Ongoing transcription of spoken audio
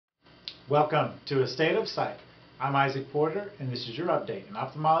Welcome to A State of Sight. I'm Isaac Porter, and this is your update in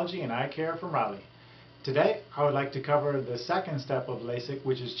ophthalmology and eye care from Raleigh. Today, I would like to cover the second step of LASIK,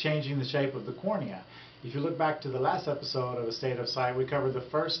 which is changing the shape of the cornea. If you look back to the last episode of A State of Sight, we covered the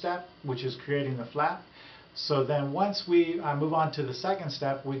first step, which is creating the flap. So then once we move on to the second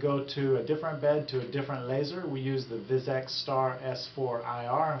step, we go to a different bed, to a different laser. We use the VisX Star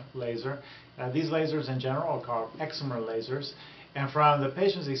S4IR laser. These lasers in general are called excimer lasers. And from the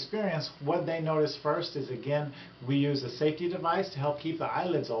patient's experience, what they notice first is, again, we use a safety device to help keep the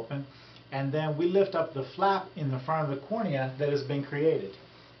eyelids open, and then we lift up the flap in the front of the cornea that has been created.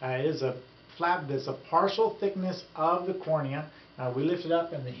 It is a flap that's a partial thickness of the cornea. We lift it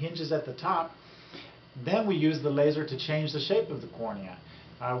up and the hinge is at the top. Then we use the laser to change the shape of the cornea.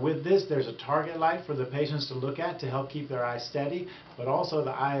 With this, there's a target light for the patients to look at to help keep their eye steady, but also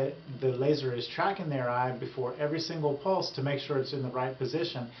the laser is tracking their eye before every single pulse to make sure it's in the right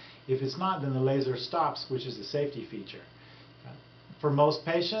position. If it's not, then the laser stops, which is a safety feature. For most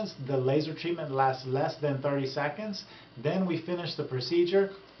patients, the laser treatment lasts less than 30 seconds. Then we finish the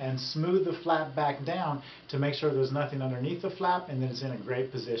procedure and smooth the flap back down to make sure there's nothing underneath the flap and that it's in a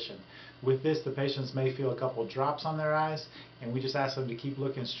great position. With this, the patients may feel a couple drops on their eyes, and we just ask them to keep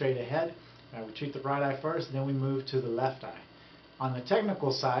looking straight ahead. We treat the right eye first, and then we move to the left eye. On the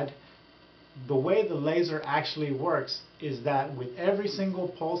technical side, the way the laser actually works is that with every single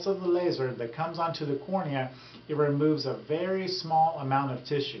pulse of the laser that comes onto the cornea, it removes a very small amount of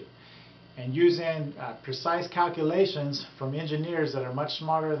tissue. And using precise calculations from engineers that are much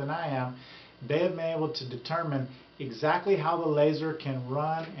smarter than I am, they have been able to determine exactly how the laser can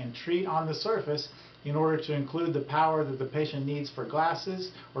run and treat on the surface in order to include the power that the patient needs for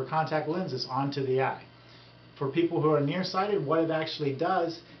glasses or contact lenses onto the eye. For people who are nearsighted, what it actually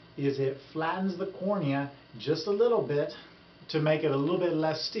does is it flattens the cornea just a little bit to make it a little bit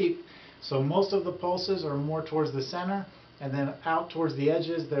less steep. So most of the pulses are more towards the center, and then out towards the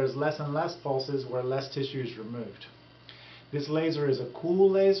edges there's less and less pulses where less tissue is removed. This laser is a cool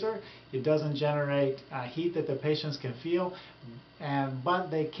laser. It doesn't generate heat that the patients can feel, but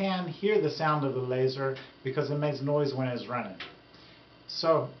they can hear the sound of the laser because it makes noise when it's running.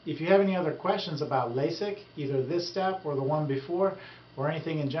 So if you have any other questions about LASIK, either this step or the one before, or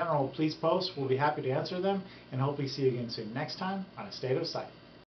anything in general, please post. We'll be happy to answer them, and hopefully see you again soon next time on A State of Sight.